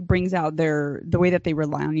sort of like brings out the way that they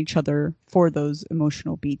rely on each other for those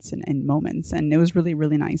emotional beats and moments, and it was really,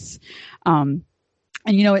 really nice. And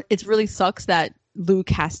it really sucks that Luke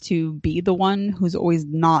has to be the one who's always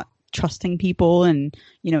not trusting people, and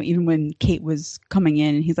even when Kate was coming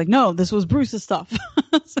in, and he's like, no, this was Bruce's stuff.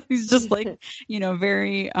 So he's just like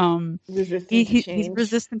very he's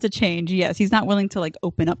resistant to change. Yes, he's not willing to like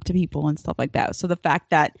open up to people and stuff like that. So the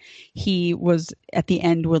fact that he was at the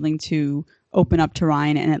end willing to open up to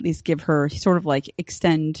Ryan and at least give her sort of like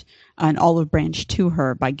extend an olive branch to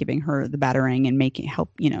her by giving her the Batarang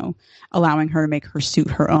and allowing her to make her suit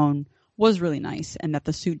her own was really nice, and that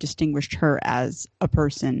the suit distinguished her as a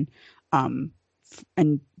person,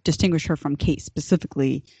 and distinguished her from Kate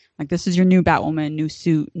specifically. Like, this is your new Batwoman, new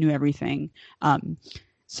suit, new everything.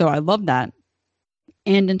 So I love that.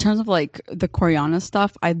 And in terms of like the Coryana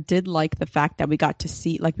stuff, I did like the fact that we got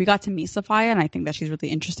to meet Sophia, and I think that she's really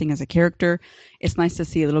interesting as a character. It's nice to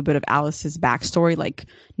see a little bit of Alice's backstory. Like,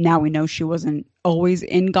 now we know she wasn't always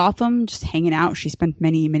in Gotham, just hanging out. She spent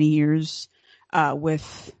many, many years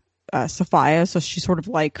with Sophia, so she's sort of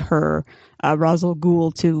like her Ra's al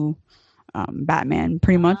Ghul to Batman,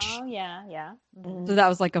 pretty much. Oh yeah. Mm-hmm. So that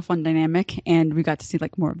was like a fun dynamic, and we got to see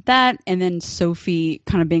like more of that. And then Sophie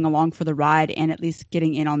kind of being along for the ride and at least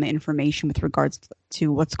getting in on the information with regards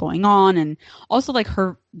to what's going on, and also like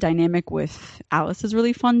her dynamic with Alice is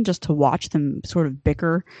really fun just to watch them sort of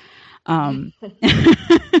bicker.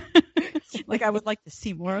 Like I would like to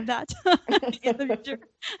see more of that in the future.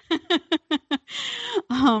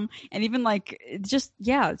 And even like just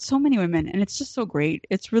so many women, and it's just so great.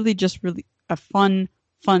 It's really just really a fun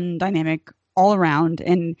dynamic all around,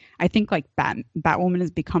 and I think like Batwoman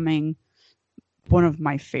is becoming one of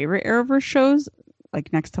my favorite Arrowverse shows,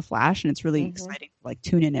 like next to Flash, and it's really exciting to like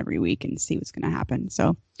tune in every week and see what's going to happen.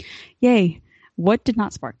 So, yay! What did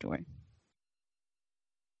not spark joy?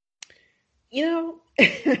 You know,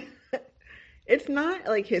 it's not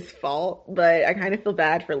like his fault, but I kind of feel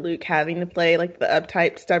bad for Luke having to play like the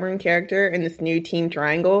uptight, stubborn character in this new team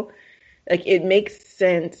triangle. Like it makes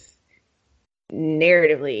sense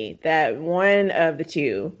narratively that one of the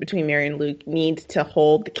two between Mary and Luke needs to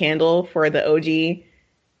hold the candle for the OG,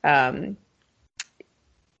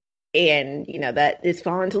 and you know that is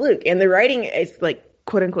fallen to Luke. And the writing is like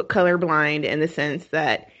quote unquote colorblind in the sense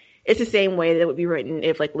that it's the same way that it would be written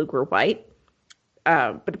if like Luke were white.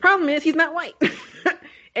 But the problem is he's not white,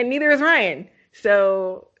 and neither is Ryan.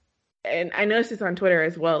 So, and I noticed this on Twitter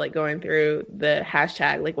as well, like going through the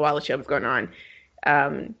hashtag like while the show was going on.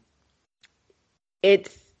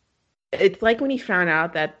 It's like when he found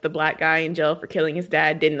out that the black guy in jail for killing his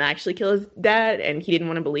dad didn't actually kill his dad, and he didn't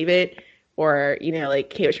want to believe it, or you know,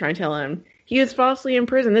 like Kate was trying to tell him he was falsely in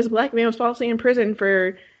prison. This black man was falsely in prison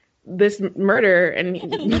for this murder, and he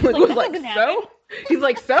was like, so? He's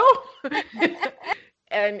like, so?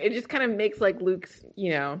 And it just kind of makes like Luke's,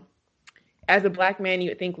 you know, as a black man, you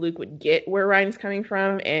would think Luke would get where Ryan's coming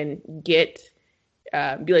from and be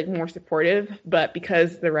like more supportive, but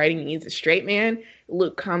because the writing needs a straight man,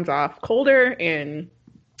 Luke comes off colder and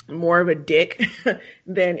more of a dick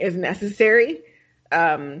than is necessary.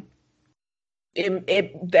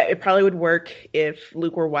 It probably would work if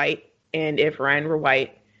Luke were white and if Ryan were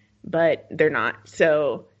white, but they're not.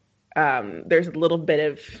 So there's a little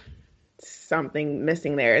bit of something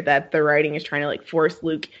missing there that the writing is trying to like force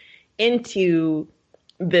Luke into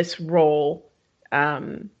this role,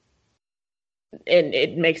 and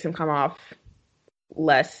it makes him come off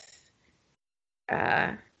less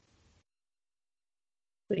what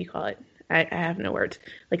do you call it? I have no words.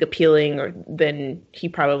 Like appealing or than he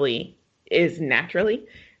probably is naturally.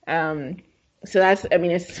 So that's, I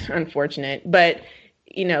mean, it's unfortunate, but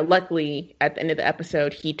you know, luckily at the end of the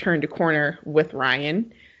episode, he turned a corner with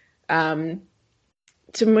Ryan,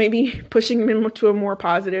 to maybe pushing him to a more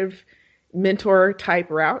positive mentor type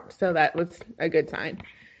route. So that was a good sign.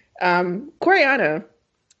 Coryana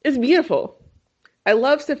is beautiful. I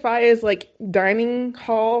love Sophia's like dining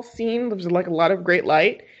hall scene. There's like a lot of great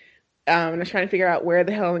light. And I was trying to figure out where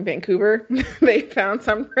the hell in Vancouver they found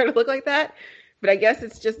somewhere to look like that. But I guess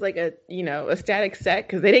it's just like a, you know, a static set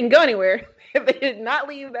because they didn't go anywhere. They did not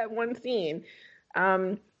leave that one scene.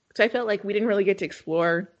 So I felt like we didn't really get to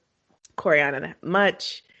explore Coryana that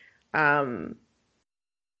much. And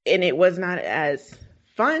it was not as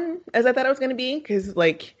fun as I thought it was going to be because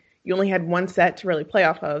like you only had one set to really play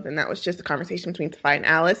off of, and that was just a conversation between Sophia and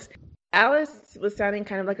Alice. Alice was sounding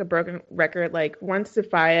kind of like a broken record. Like once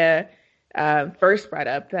Sophia first brought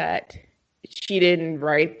up that she didn't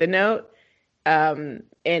write the note, and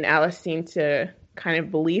Alice seemed to kind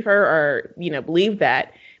of believe her or, you know, believe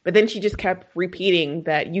that. But then she just kept repeating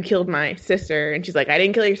that you killed my sister. And she's like, I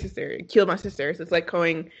didn't kill your sister. You killed my sister. So it's like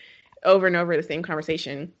going over and over the same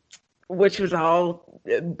conversation, which was all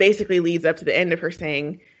basically leads up to the end of her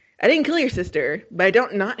saying, I didn't kill your sister, but I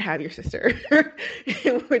don't not have your sister.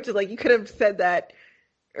 Which is like, you could have said that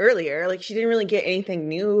earlier. Like she didn't really get anything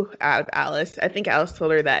new out of Alice. I think Alice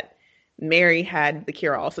told her that Mary had the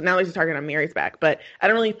cure all. So now they're just talking on Mary's back. But I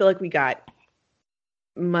don't really feel like we got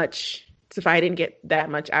much. Sophia didn't get that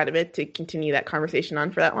much out of it to continue that conversation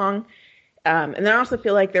on for that long. And then I also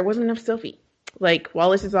feel like there wasn't enough Sophie. Like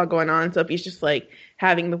while this is all going on, Sophie's just like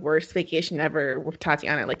having the worst vacation ever with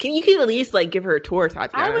Tatiana. Like, can you at least like give her a tour,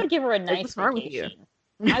 Tatiana? I would give her a nice vacation.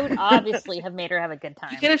 I would obviously have made her have a good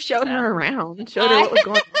time. You could have showed her around, showed her what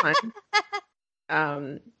was going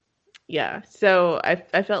on. Yeah. So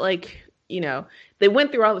I felt like, you know, they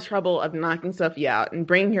went through all the trouble of knocking Sophie out and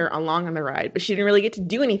bringing her along on the ride, but she didn't really get to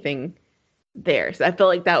do anything there. So I felt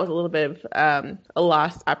like that was a little bit of a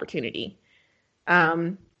lost opportunity.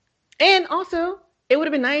 And also, it would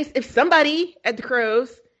have been nice if somebody at the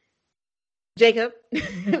Crows, Jacob,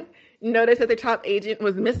 noticed that their top agent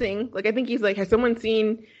was missing. Like, I think he's like, has someone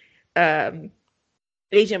seen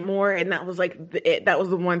Agent Moore? And that was like, that was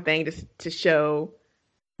the one thing to show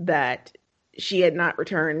that she had not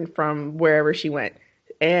returned from wherever she went.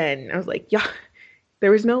 And I was like, yeah, there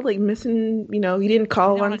was no like missing, you know, you didn't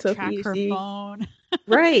call on Sophie. Track her phone.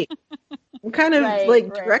 Right. What kind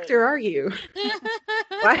of director are you?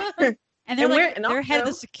 Why? And they're head of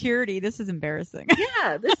the security. This is embarrassing.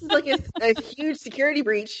 Yeah, this is like a huge security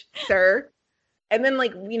breach, sir. And then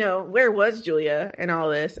where was Julia in all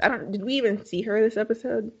this? Did we even see her this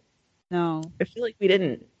episode? No. I feel like we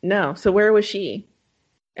didn't. No. So where was she?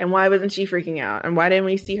 And why wasn't she freaking out? And why didn't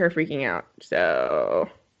we see her freaking out? So,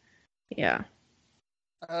 yeah.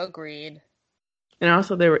 Agreed. And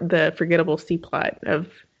also the forgettable C plot of,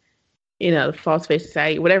 the false face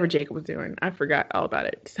society, whatever Jacob was doing. I forgot all about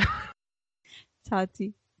it. So.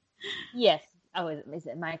 Tati. Yes. Oh, is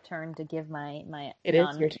it my turn to give my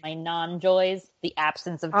non-joys, the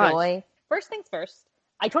absence of joy? First things first.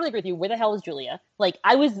 I totally agree with you. Where the hell is Julia?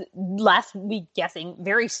 I was last week guessing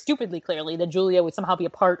very stupidly, clearly, that Julia would somehow be a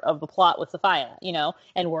part of the plot with Sophia,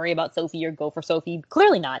 and worry about Sophie or go for Sophie.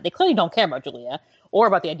 Clearly not. They clearly don't care about Julia or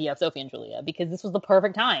about the idea of Sophie and Julia, because this was the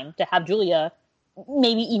perfect time to have Julia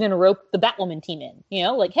maybe even rope the Batwoman team in,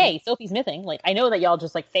 hey, Sophie's missing. I know that y'all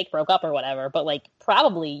just fake broke up or whatever, but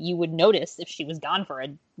probably you would notice if she was gone for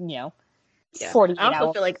 48 hours. I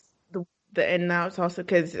also feel like and now it's also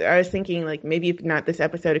because I was thinking maybe if not this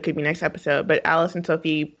episode, it could be next episode, but Alice and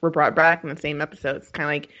Sophie were brought back in the same episode. It's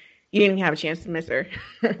kind of you didn't have a chance to miss her.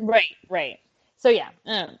 Right. So yeah,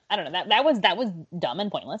 I don't know. That was dumb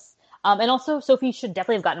and pointless. And also Sophie should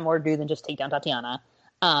definitely have gotten more to do than just take down Tatiana.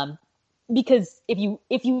 Because if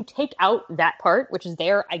you take out that part, which is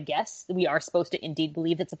there, I guess we are supposed to indeed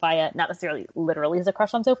believe that Sophia not necessarily literally has a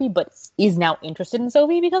crush on Sophie, but is now interested in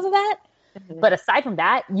Sophie because of that. Mm-hmm. But aside from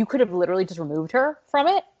that, you could have literally just removed her from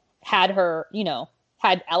it, had her,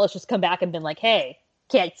 had Alice just come back and been like, hey,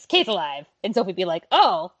 Kate's alive. And Sophie be like,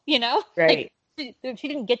 oh, Right. She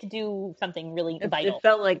didn't get to do something really vital. It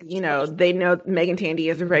felt like, they know Megan Tandy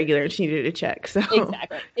is a regular and she needed a check. So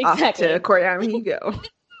exactly. Off to Coriana you go.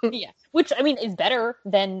 Yeah. Which, is better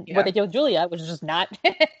than what they did with Julia, which is just not,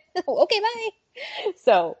 okay, bye.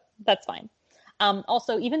 So that's fine.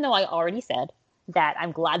 Also, even though I already said that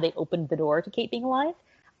I'm glad they opened the door to Kate being alive,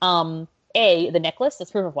 the necklace, this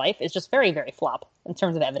proof of life, is just very, very flop in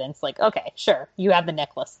terms of evidence. Okay, sure, you have the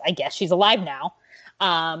necklace. I guess she's alive now.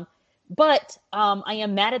 But I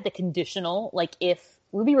am mad at the conditional, if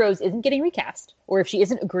Ruby Rose isn't getting recast, or if she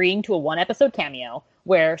isn't agreeing to a one-episode cameo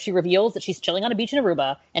where she reveals that she's chilling on a beach in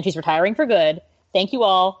Aruba and she's retiring for good, thank you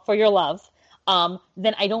all for your love,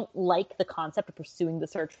 then I don't like the concept of pursuing the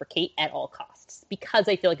search for Kate at all costs, because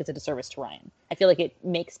I feel like it's a disservice to Ryan. I feel like it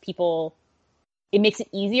makes it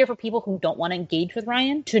easier for people who don't want to engage with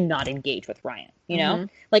Ryan to not engage with Ryan,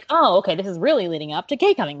 Mm-hmm. Oh, okay, this is really leading up to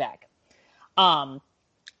Kate coming back.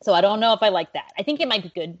 So I don't know if I like that. I think it might be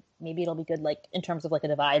good. Maybe it'll be good, in terms of a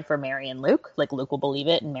divide for Mary and Luke. Luke will believe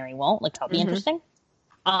it and Mary won't. That'll be interesting.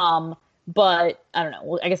 But I don't know.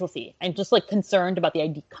 Well, I guess we'll see. I'm just concerned about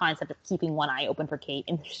the concept of keeping one eye open for Kate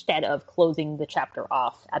instead of closing the chapter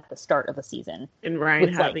off at the start of the season. And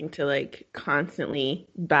Ryan having to constantly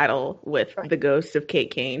battle with the ghost of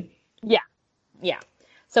Kate Kane. Yeah.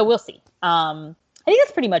 So we'll see. I think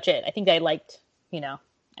that's pretty much it. I think I liked pretty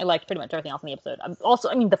much everything else in the episode. Also,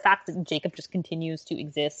 the fact that Jacob just continues to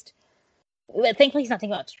exist. Thankfully, he's not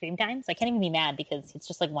thinking about screen time, so I can't even be mad because it's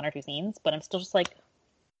just 1 or 2 scenes. But I'm still just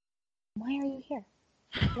why are you here?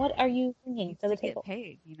 What are you bringing to the table?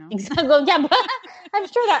 Paid, Exactly. Yeah, but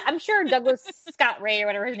I'm sure Douglas Scott Ray or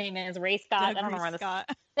whatever his name is, Ray Scott. I don't remember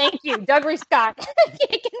this. Thank you, Doug Ray Scott.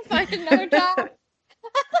 He can find another job.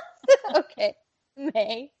 Okay,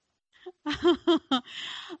 May.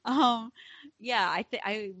 Yeah,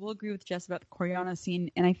 I will agree with Jess about the Coriana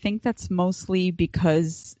scene, and I think that's mostly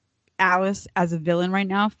because Alice, as a villain right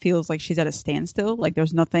now, feels like she's at a standstill.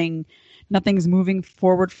 There's nothing's moving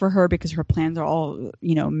forward for her because her plans are all,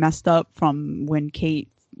 messed up from when Kate,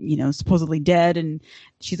 supposedly dead, and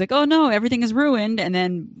she's like, oh no, everything is ruined. And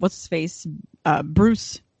then what's his face,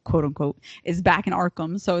 Bruce, quote unquote, is back in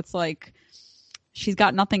Arkham. So it's she's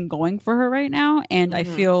got nothing going for her right now, and I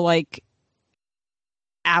feel like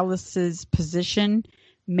Alice's position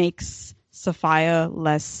makes Sophia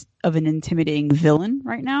less of an intimidating villain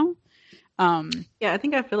right now. I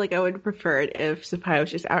feel like I would prefer it if Sophia was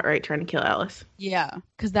just outright trying to kill Alice. Yeah,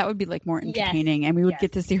 because that would be more entertaining, and we would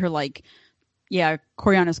get to see her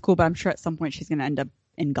Coriana's cool, but I'm sure at some point she's going to end up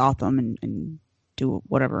in Gotham and do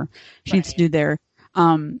whatever she needs to do there.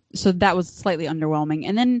 So that was slightly underwhelming,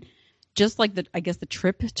 and then just the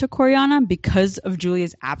trip to Coriana, because of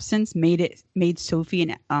Julia's absence, made Sophie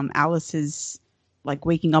and Alice's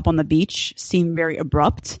waking up on the beach seem very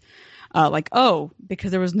abrupt.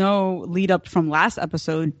 Because there was no lead up from last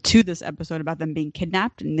episode to this episode about them being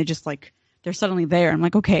kidnapped, and they're just they're suddenly there. I'm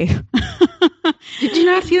okay. Did you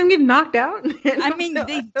not see them get knocked out? I mean,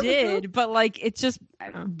 they did, but like it's just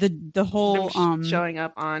the whole showing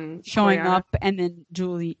up on and then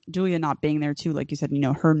Julia not being there too, like you said,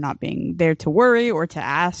 her not being there to worry or to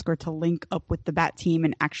ask or to link up with the Bat team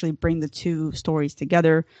and actually bring the two stories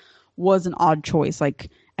together was an odd choice. Like,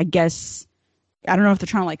 I guess I don't know if they're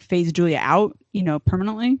trying to like phase Julia out,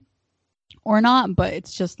 permanently or not, but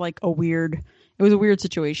it's just like it was a weird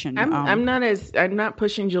situation. I'm not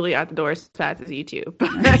pushing Julia out the door as fast as you two.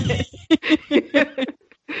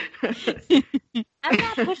 I'm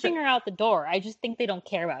not pushing her out the door. I just think they don't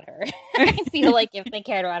care about her. I feel like if they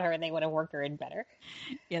cared about her, they would have worked her in better.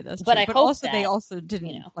 Yeah, that's but true. I but hope also that, they also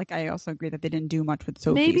didn't like. I also agree that they didn't do much with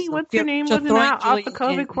Sophie. Maybe what's her name wasn't out off the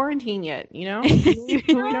COVID quarantine yet. We don't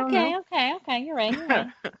know. Okay. You're right.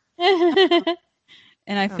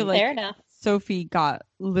 And I feel like Sophie got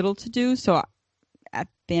little to do. So at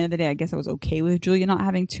the end of the day, I guess I was okay with Julia not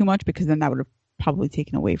having too much because then that would have probably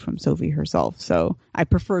taken away from Sophie herself. So I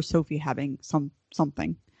prefer Sophie having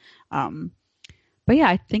something. But yeah,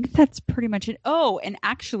 I think that's pretty much it. Oh, and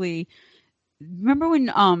actually, remember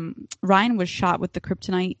when Ryan was shot with the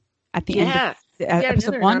kryptonite at the end of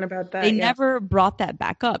episode 1? About that, they never brought that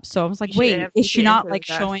back up. So I was like, wait, is she not like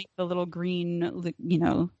showing the little green,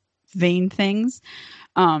 vein things?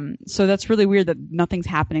 So that's really weird that nothing's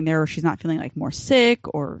happening there, or she's not feeling like more sick,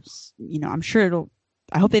 or I'm sure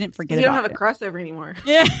I hope they didn't forget about it. You don't have a crossover anymore.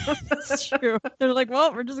 Yeah, that's true. They're like,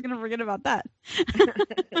 well, we're just going to forget about that.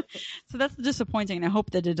 So that's disappointing. And I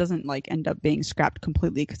hope that it doesn't like end up being scrapped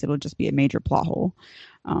completely because it'll just be a major plot hole.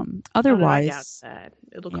 Otherwise, I doubt that.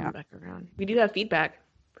 It'll come back around. We do have feedback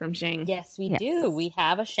from Shang. Yes, we do. We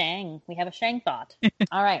have a Shang. We have a Shang thought.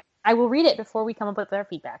 All right. I will read it before we come up with our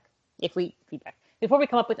feedback. Before we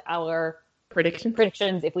come up with our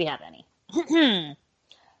predictions, if we have any.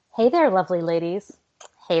 Hey there, lovely ladies.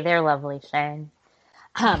 Hey there, lovely Shang.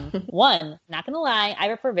 One, not gonna lie, I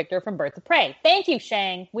prefer Victor from Birds of Prey. Thank you,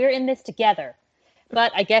 Shang. We're in this together.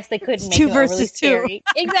 But I guess they couldn't make it overly scary.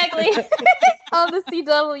 Exactly. On the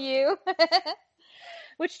CW.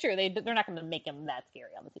 Which is true. They're not gonna make him that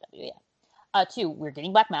scary on the CW, yeah. 2, we're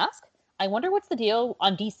getting Black Mask. I wonder what's the deal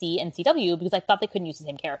on DC and CW because I thought they couldn't use the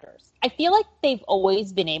same characters. I feel like they've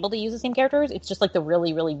always been able to use the same characters. It's just like the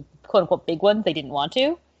really, really quote unquote big ones they didn't want to.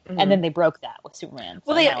 Mm-hmm. And then they broke that with Superman.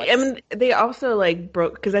 So well, they also like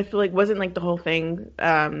broke because I feel like wasn't like the whole thing.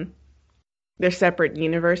 They're separate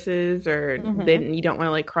universes, or then you don't want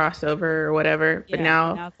to like cross over or whatever. Yeah, but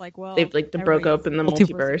now it's like, well, they've like broke open the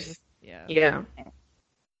multiverse. Yeah,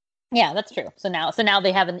 that's true. So now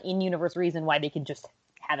they have an in-universe reason why they can just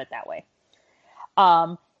have it that way.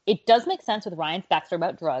 It does make sense with Ryan's backstory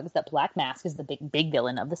about drugs that Black Mask is the big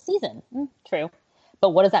villain of the season. True, but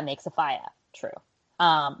what does that make Sophia? True.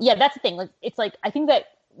 That's the thing. Like, it's like, I think that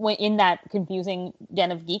when in that confusing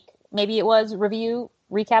Den of Geek, maybe it was review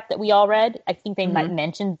recap that we all read, I think they might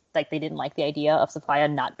mention like they didn't like the idea of Sophia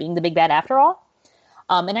not being the big bad after all.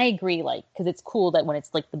 And I agree, like, because it's cool that when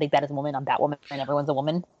it's like the big bad is a woman, I'm Batwoman, and everyone's a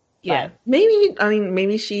woman. Yeah,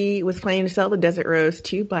 maybe she was planning to sell the Desert Rose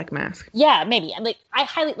to Black Mask. Yeah, maybe. And like, I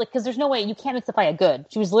highly like because there's no way you can't make Sophia good.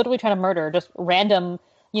 She was literally trying to murder just random,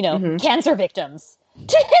 cancer victims. In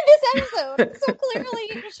this episode, so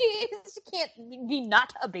clearly she can't be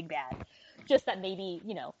not a big bad. Just that maybe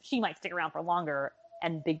she might stick around for longer,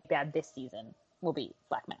 and big bad this season will be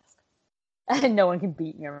Black Mask, and no one can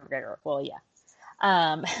beat Ewan McGregor. Well, yeah.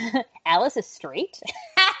 Alice is straight.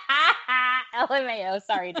 LMAO,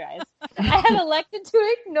 sorry, Dries. I have elected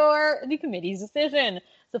to ignore the committee's decision.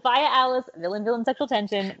 Sophia Alice, villain, sexual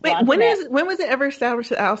tension. Wait, when was it ever established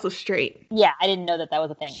that Alice was straight? Yeah, I didn't know that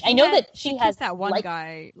was a thing. I know that she has that one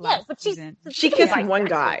guy. Yeah, but she kissed one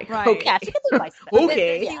guy. Right. Okay. Yeah, she kissed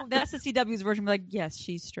okay. That's the CW's version. Like, yes,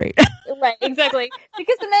 she's straight. Right, exactly.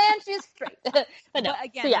 Because the man, she's straight. But no.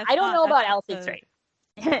 Again, so yeah, I don't know about Alice being straight.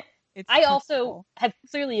 I also have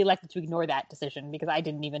clearly elected to ignore that decision because I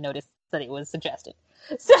didn't even notice that it was suggested.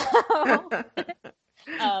 So,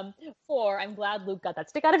 4, I'm glad Luke got that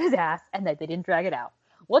stick out of his ass and that they didn't drag it out.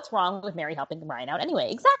 What's wrong with Mary helping Ryan out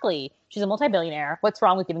anyway? Exactly. She's a multi-billionaire. What's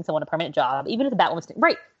wrong with giving someone a permanent job, even if the Batwoman's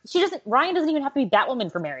right? Ryan doesn't even have to be Batwoman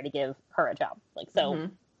for Mary to give her a job. Like, so,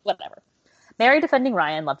 whatever. Mary defending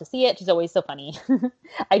Ryan, love to see it. She's always so funny.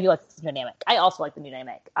 I do like this dynamic. I also like the new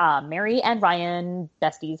dynamic. Mary and Ryan,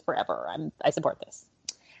 besties forever. I support this.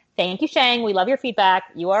 Thank you, Shang. We love your feedback.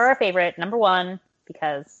 You are our favorite, number 1,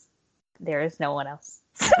 because there is no one else.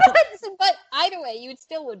 But either way, you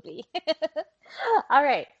still would be. All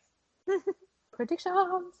right. Predictions.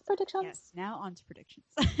 Yes, now on to predictions.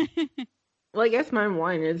 Well, I guess my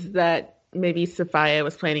one is that maybe Sophia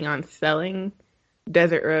was planning on selling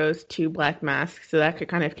Desert Rose to Black Mask, so that could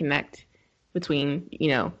kind of connect between,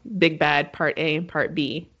 Big Bad Part A and Part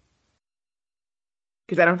B.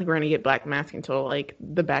 Because I don't think we're going to get Black Mask until like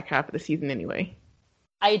the back half of the season anyway.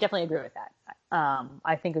 I definitely agree with that.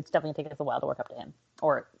 I think it's definitely taking us a while to work up to him,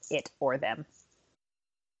 or it, or them.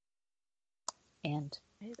 And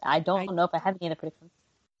I don't know if I have any other predictions.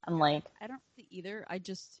 I'm like, I don't see either. I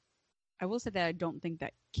will say that I don't think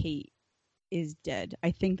that Kate is dead.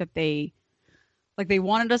 I think that they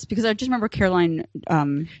wanted us, because I just remember Caroline I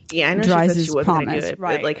know she said she wasn't going to do it,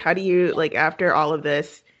 right? But like, how do you, like, after all of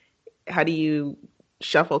this, how do you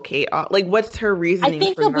shuffle Kate off? Like, what's her reasoning? I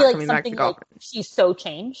think it'll be like something like she's so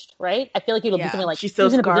changed, right? I feel like it'll be something like she's so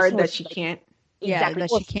scarred that she can't. Exactly. Yeah, that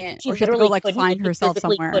she can't. She literally like find herself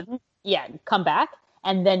somewhere. Come back,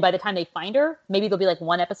 and then by the time they find her, maybe there'll be like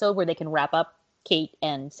one episode where they can wrap up Kate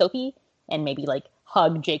and Sophie, and maybe like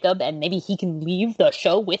hug Jacob, and maybe he can leave the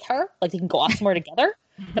show with her. Like they can go off somewhere together.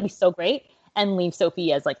 That'd be so great. And leave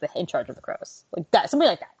Sophie as like in charge of the crows, like that, something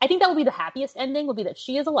like that. I think that would be the happiest ending. Would be that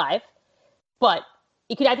she is alive, but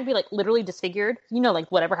it could either be like literally disfigured,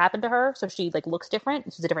 like whatever happened to her, so she like looks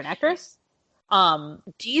different. She's a different actress. Do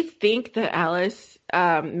you think that Alice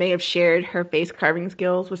may have shared her face carving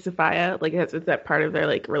skills with Sophia? Like, is that part of their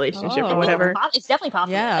like relationship or whatever? It's definitely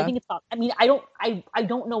possible. Yeah. I think it's possible. I mean, I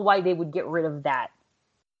don't know why they would get rid of that,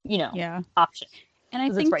 option. And I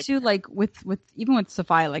think too, like with even with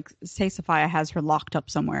Sophia, like say Sophia has her locked up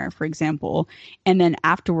somewhere, for example, and then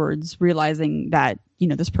afterwards realizing that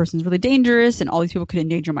this person's really dangerous and all these people could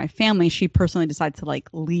endanger my family, she personally decides to like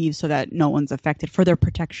leave so that no one's affected for their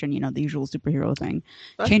protection. The usual superhero thing.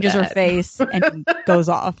 Changes her face and goes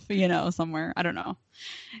off, somewhere. I don't know.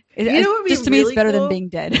 Just to me, it's better than being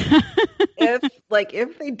dead.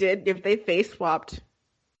 if they face swapped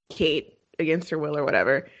Kate against her will or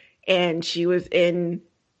whatever, and she was in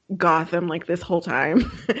Gotham like this whole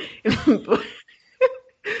time,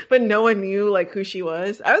 but no one knew like who she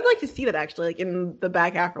was. I would like to see that actually, like in the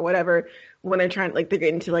back half or whatever, when they're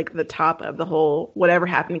getting to like the top of the whole whatever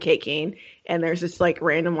happened to Kate Kane, and there's this like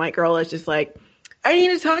random white girl that's just like, I need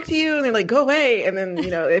to talk to you, and they're like, go away, and then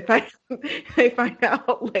they find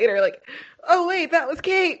out later like, oh wait, that was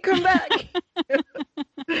Kate, come back.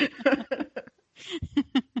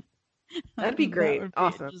 That'd be great.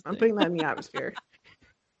 Awesome. I'm putting that in the atmosphere.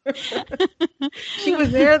 She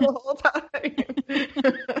was there the whole time.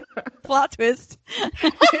 Plot twist.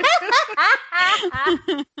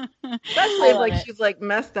 Especially like she's like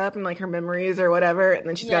messed up and like her memories or whatever, and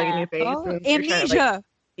then she's got a new face. Oh, and amnesia.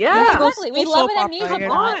 Exactly. We love an amnesia.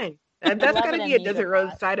 Come on. And that's got to be a Desert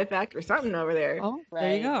Rose side effect or something over there. Oh,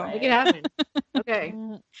 there you go. Make it happen. Okay.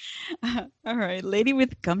 All right. Lady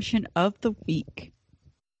with Gumption of the Week.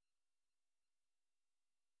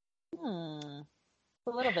 It's a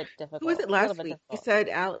little bit difficult. Who was it last week? We said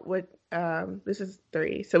this is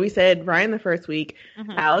 3. So we said Ryan the first week.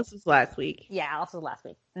 Mm-hmm. Alice was last week. Yeah, Alice was last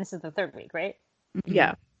week. And this is the 3rd week, right? Mm-hmm.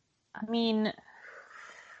 Yeah. I mean,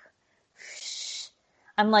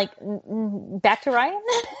 I'm like, back to Ryan?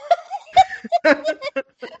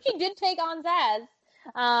 She did take on Zaz.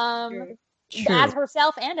 As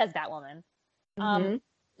herself and as Batwoman. Mm-hmm.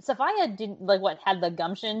 Sophia didn't had the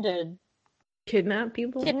gumption to kidnap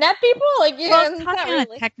people? Like, yeah, well, Tatiana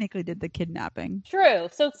technically did the kidnapping. True.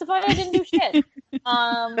 So Sophia didn't do shit.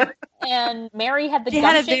 And Mary had the gumption. She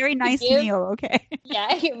had a very nice meal, okay?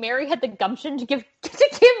 Yeah, Mary had the gumption to give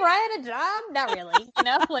Ryan a job? Not really,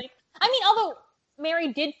 although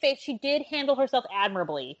Mary she did handle herself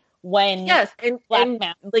admirably when and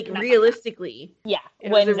realistically. Yeah.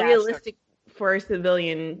 It was realistic for a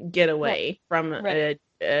civilian getaway from a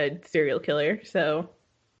serial killer, so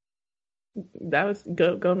that was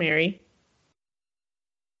go Mary.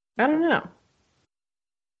 I don't know.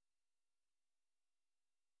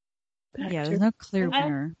 There's no clear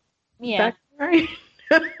winner. Yeah. I'm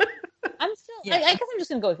still. I guess I'm just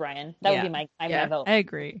gonna go with Ryan. That would be my vote. I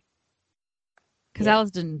agree. Because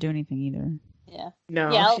Alice didn't do anything either. Yeah.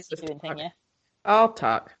 No. Yeah, Alice didn't do anything. Yeah. I'll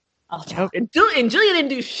talk. And Julia didn't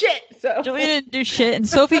do shit. So Julia didn't do shit, and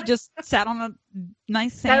Sophie just sat on a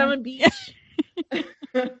nice sand. Sat on a beach.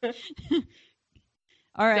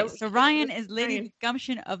 All right, so Ryan is Lady with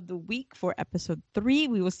Gumption of the Week for episode 3.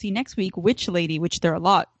 We will see next week which lady, which there are a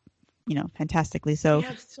lot, fantastically. So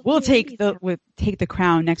we'll take the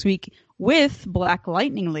crown next week with Black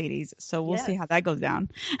Lightning ladies. So we'll see how that goes down.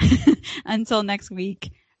 Until next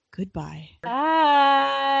week, goodbye.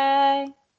 Bye.